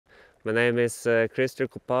My name is Krister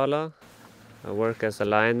Kopala. I work as a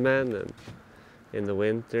lineman, and in the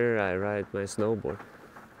winter I ride my snowboard.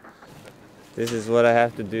 This is what I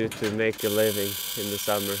have to do to make a living in the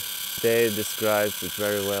summer. Dave describes it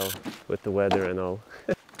very well with the weather and all.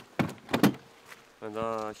 Men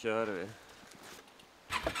då kör vi.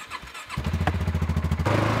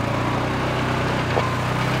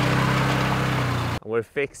 We're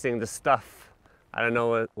fixing the stuff. I don't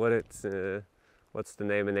know what's the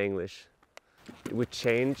name in English. We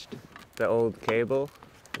changed the old cable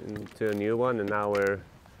into a new one, and now we're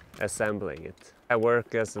assembling it. I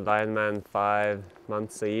work as a lineman 5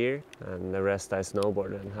 months a year, and the rest I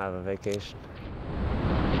snowboard and have a vacation.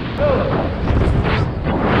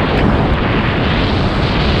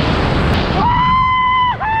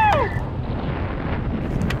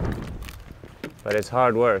 But it's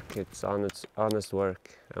hard work, it's honest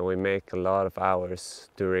work, and we make a lot of hours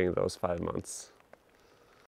during those 5 months.